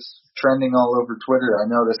 It's trending all over Twitter. I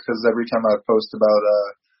noticed because every time I post about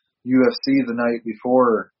UFC the night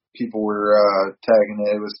before, people were tagging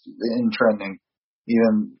it. It was in trending,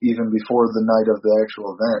 even before the night of the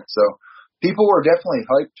actual event. So. People were definitely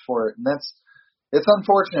hyped for it, and it's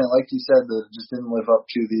unfortunate, like you said, that it just didn't live up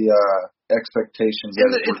to the expectations.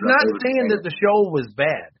 It's not saying that the show was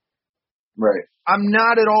bad. Right. I'm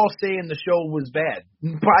not at all saying the show was bad.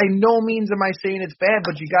 By no means am I saying it's bad,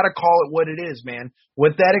 but you got to call it what it is, man.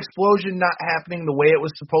 With that explosion not happening the way it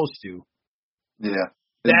was supposed to, yeah,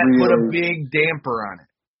 that put a big damper on it.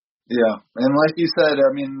 Yeah, and like you said, I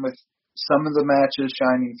mean, with some of the matches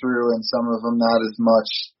shining through and some of them not as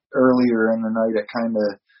much. Earlier in the night, it kind of,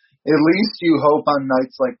 at least you hope on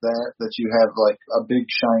nights like that you have like a big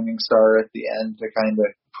shining star at the end to kind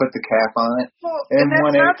of put the cap on it. Well, and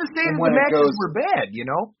that's not to say that the matches were bad,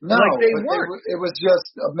 No, like they weren't. It was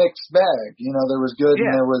just a mixed bag. There was good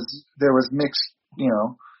and there was mixed.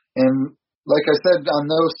 And like I said,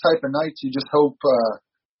 on those type of nights, you just hope.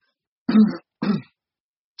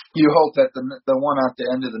 You hope that the one at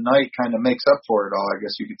the end of the night kind of makes up for it all. I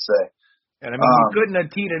guess you could say. And I mean, you couldn't have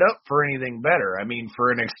teed it up for anything better. I mean, for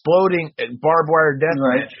an exploding barbed wire death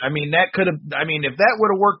match. I mean, that could have. I mean, if that would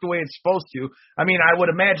have worked the way it's supposed to, I mean, I would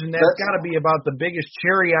imagine that's got to be about the biggest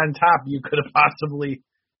cherry on top you could have possibly.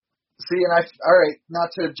 See, and all right, not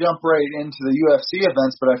to jump right into the UFC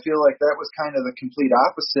events, but I feel like that was kind of the complete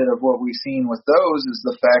opposite of what we've seen with those. Is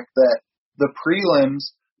the fact that the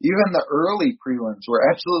prelims, even the early prelims, were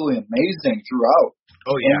absolutely amazing throughout.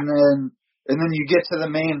 Oh yeah. And then you get to the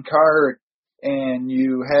main card. And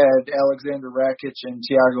you had Alexander Rakic and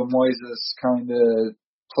Thiago Moises kind of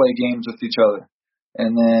play games with each other.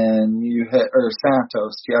 And then you had, Thiago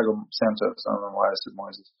Santos, I don't know why I said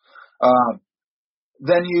Moises.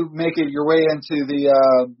 Then you make it your way into the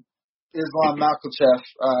Islam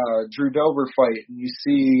Makhachev, Drew Dober fight. And you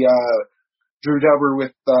see Drew Dober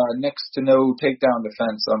with next to no takedown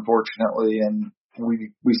defense, unfortunately. And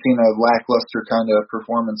we've seen a lackluster kind of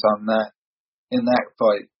performance in that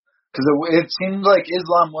fight. Because it seemed like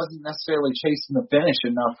Islam wasn't necessarily chasing the finish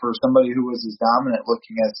enough for somebody who was as dominant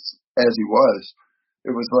looking as he was.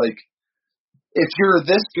 It was like, if you're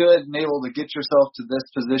this good and able to get yourself to this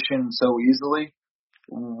position so easily,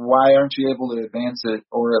 why aren't you able to advance it,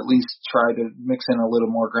 or at least try to mix in a little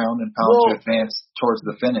more ground and pound to advance towards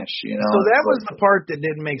the finish? So that was the part that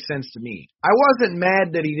didn't make sense to me. I wasn't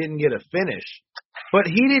mad that he didn't get a finish, but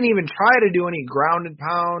he didn't even try to do any ground and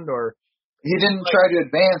pound or. He didn't try to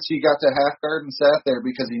advance. He got to half guard and sat there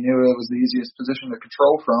because he knew it was the easiest position to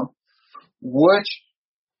control from, which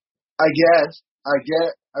I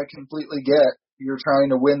completely get. You're trying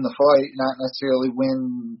to win the fight, not necessarily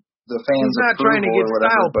win the fans' approval. He's not trying to get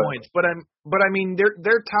style points, but I mean,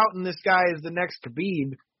 they're touting this guy as the next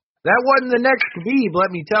Khabib. That wasn't the next Khabib, let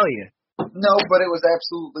me tell you. No, but it was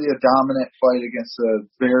absolutely a dominant fight against a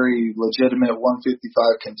very legitimate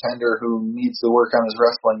 155 contender who needs to work on his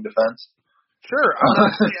wrestling defense. Sure,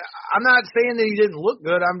 I'm not saying that he didn't look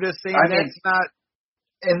good. I'm just saying that's not.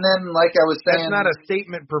 And then, like I was saying, that's not a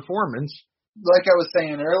statement performance. Like I was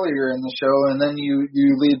saying earlier in the show, and then you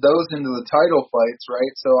lead those into the title fights,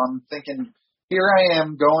 right? So I'm thinking, here I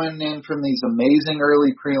am going in from these amazing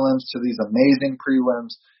early prelims to these amazing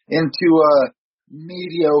prelims into a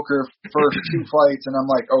mediocre first 2 fights, and I'm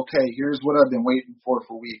like, okay, here's what I've been waiting for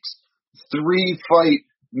weeks. 3-fight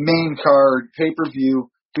main card, pay-per-view,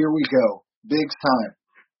 here we go. Big time.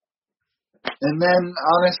 And then,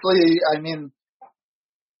 honestly, I mean,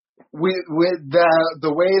 with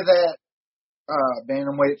the way that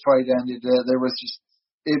bantamweight fight ended, there was just,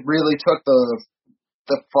 it really took the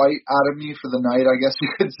fight out of me for the night, I guess you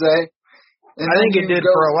could say. And I think it did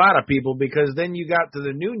for a lot of people, because then you got to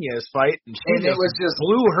the Nunes fight and she just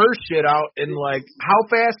blew her shit out in like, how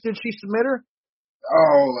fast did she submit her?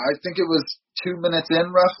 Oh, I think it was 2 minutes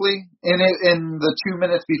in roughly. In the 2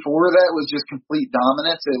 minutes before that was just complete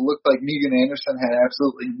dominance. It looked like Megan Anderson had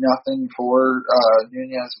absolutely nothing for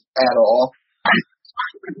Nunes at all.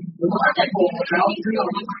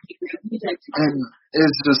 And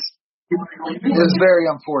it's very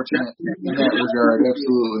unfortunate in that regard,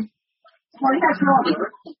 absolutely. So,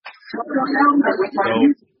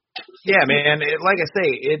 yeah, man, like I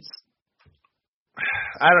say,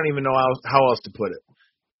 I don't even know how else to put it.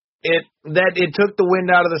 It took the wind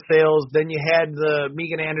out of the sails. Then you had the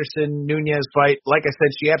Megan Anderson Nunes fight. Like I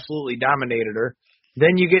said, she absolutely dominated her.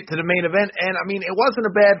 Then you get to the main event, and I mean, it wasn't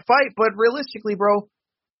a bad fight, but realistically, bro,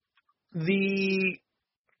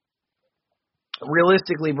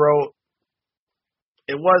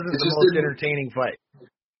 it wasn't the most entertaining fight.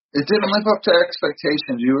 It didn't live up to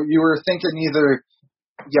expectations. You were thinking either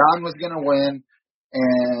Jan was going to win,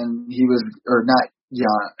 and he was, or not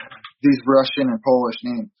Jan, these Russian and Polish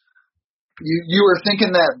names. You were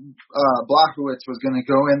thinking that Blachowicz was going to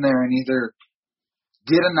go in there and either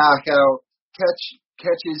get a knockout,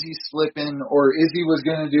 catch Izzy slipping, or Izzy was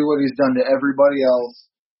going to do what he's done to everybody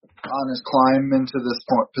else on his climb into this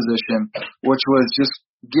position, which was just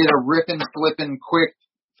get a ripping, flipping, quick,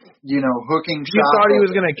 hooking shot. You thought he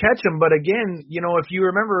was going to catch him, but again, if you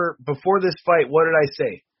remember before this fight, what did I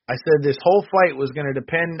say? I said this whole fight was going to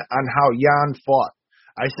depend on how Jan fought.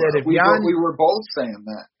 I said we were both saying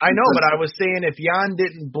that. I know, but I was saying if Jan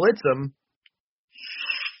didn't blitz him,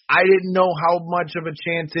 I didn't know how much of a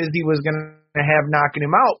chance Izzy was going to have knocking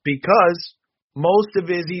him out, because most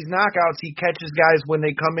of Izzy's knockouts, he catches guys when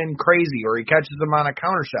they come in crazy, or he catches them on a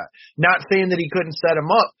counter shot. Not saying that he couldn't set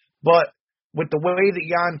him up, but with the way that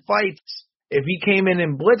Jan fights, if he came in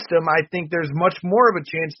and blitzed him, I think there's much more of a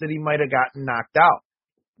chance that he might have gotten knocked out.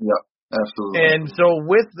 Yep, absolutely. And so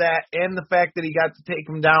with that, and the fact that he got to take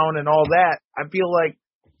him down and all that, I feel like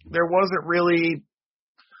there wasn't really,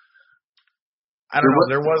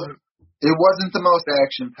 It wasn't the most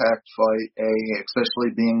action-packed fight,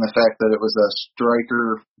 especially being the fact that it was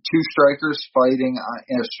two strikers fighting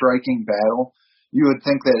in a striking battle. You would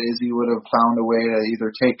think that Izzy would have found a way to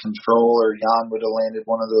either take control, or Jan would have landed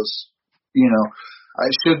one of those,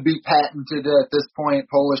 it should be patented at this point,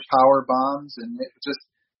 Polish power bombs, and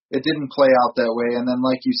it didn't play out that way. And then,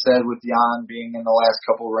 like you said, with Jan being in the last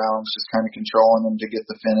couple rounds, just kind of controlling him to get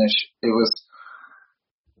the finish, it was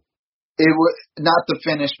not the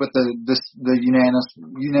finish, but the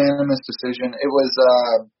unanimous decision. It was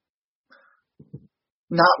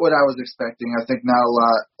not what I was expecting. I think not a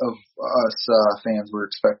lot of us fans were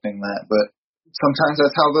expecting that, but sometimes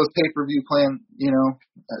that's how those pay-per-view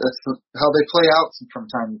that's how they play out from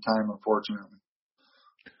time to time, unfortunately.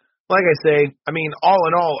 Like I say, I mean, all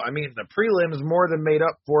in all, the prelims more than made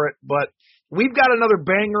up for it, but we've got another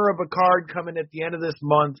banger of a card coming at the end of this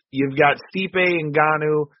month. You've got Stipe and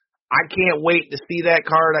Ngannou. I can't wait to see that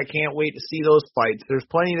card. I can't wait to see those fights. There's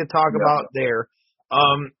plenty to talk about there.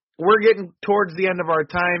 We're getting towards the end of our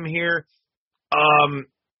time here.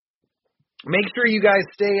 Make sure you guys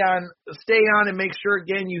stay on, and make sure,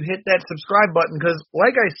 again, you hit that subscribe button, because,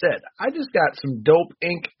 like I said, I just got some dope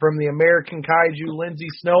ink from the American Kaiju, Lindsay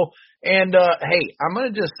Snow, and, hey, I'm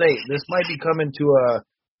going to just say, this might be coming to a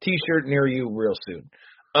T-shirt near you real soon.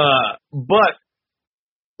 But,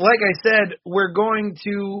 like I said, we're going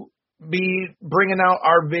to be bringing out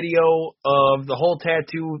our video of the whole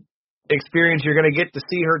tattoo experience. You're going to get to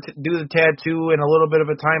see her do the tattoo in a little bit of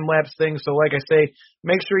a time-lapse thing. So like I say,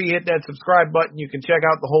 make sure you hit that subscribe button. You can check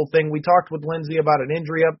out the whole thing. We talked with Lindsay about an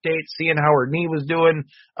injury update, seeing how her knee was doing.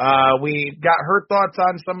 We got her thoughts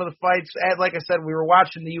on some of the fights. Like I said, we were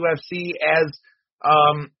watching the UFC as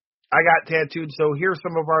I got tattooed. So here's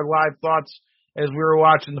some of our live thoughts as we were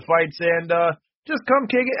watching the fights. And just come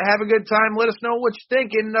kick it, have a good time. Let us know what you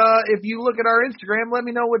think. And if you look at our Instagram, let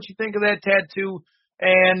me know what you think of that tattoo.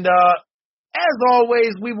 And as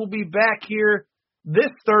always, we will be back here this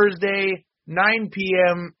Thursday, 9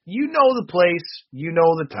 p.m. You know the place. You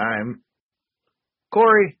know the time.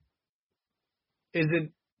 Corey, is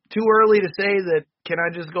it too early to say that can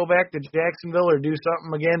I just go back to Jacksonville or do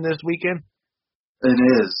something again this weekend? It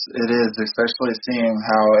is, especially seeing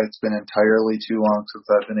how it's been entirely too long since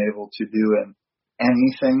I've been able to do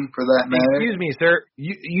anything for that matter. Excuse me, sir.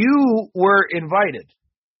 You were invited.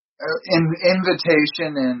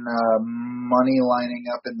 Invitation and money lining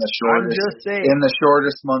up in the shortest. I'm just saying. In the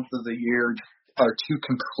shortest month of the year are two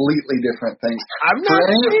completely different things. I'm not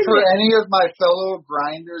for any of my fellow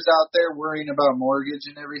grinders out there worrying about mortgage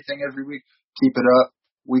and everything every week, keep it up.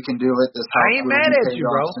 We can do it. This house I ain't will mad be at paid you,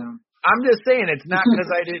 off bro. soon. I'm just saying it's not because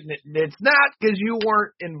I didn't. It's not because you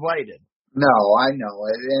weren't invited. No, I know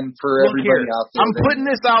it. And for Look everybody here, out there, I'm putting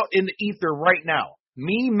this out in the ether right now.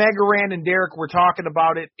 Me, Megaran, and Derek were talking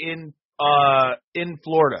about it in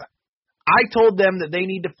Florida. I told them that they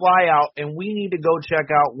need to fly out and we need to go check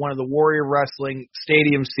out one of the Warrior Wrestling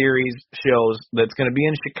Stadium Series shows that's going to be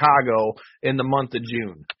in Chicago in the month of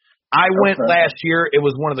June. I went last year. It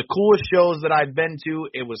was one of the coolest shows that I've been to.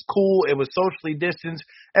 It was cool. It was socially distanced.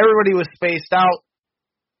 Everybody was spaced out.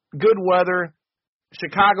 Good weather.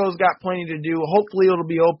 Chicago's got plenty to do. Hopefully it'll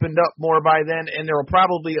be opened up more by then, and there will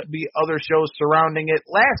probably be other shows surrounding it.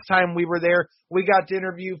 Last time we were there, we got to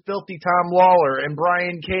interview Filthy Tom Lawler and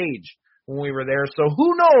Brian Cage when we were there. So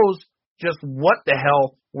who knows just what the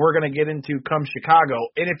hell we're going to get into come Chicago.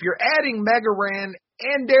 And if you're adding Megaran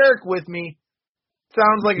and Derek with me,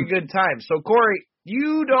 sounds like a good time. So, Corey,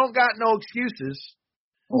 you don't got no excuses.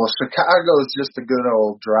 Well, Chicago's just a good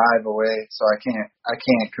old drive away, so I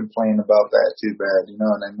can't complain about that too bad. You know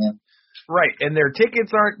what I mean? Right, and their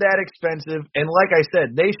tickets aren't that expensive. And like I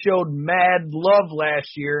said, they showed mad love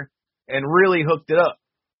last year and really hooked it up.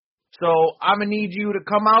 So I'm gonna need you to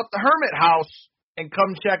come out the Hermit House and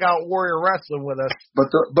come check out Warrior Wrestling with us. But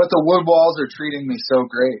the wood walls are treating me so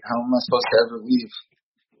great. How am I supposed to ever leave?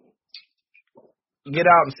 Get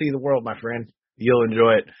out and see the world, my friend. You'll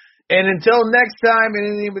enjoy it. And until next time, and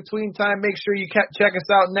in the in-between time, make sure you check us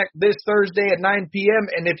out this Thursday at 9 p.m.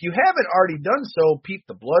 And if you haven't already done so, peep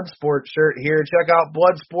the Bloodsport shirt here. Check out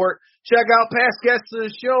Bloodsport. Check out past guests of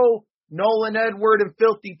the show, Nolan Edward and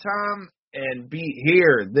Filthy Tom. And be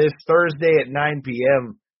here this Thursday at 9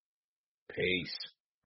 p.m. Peace.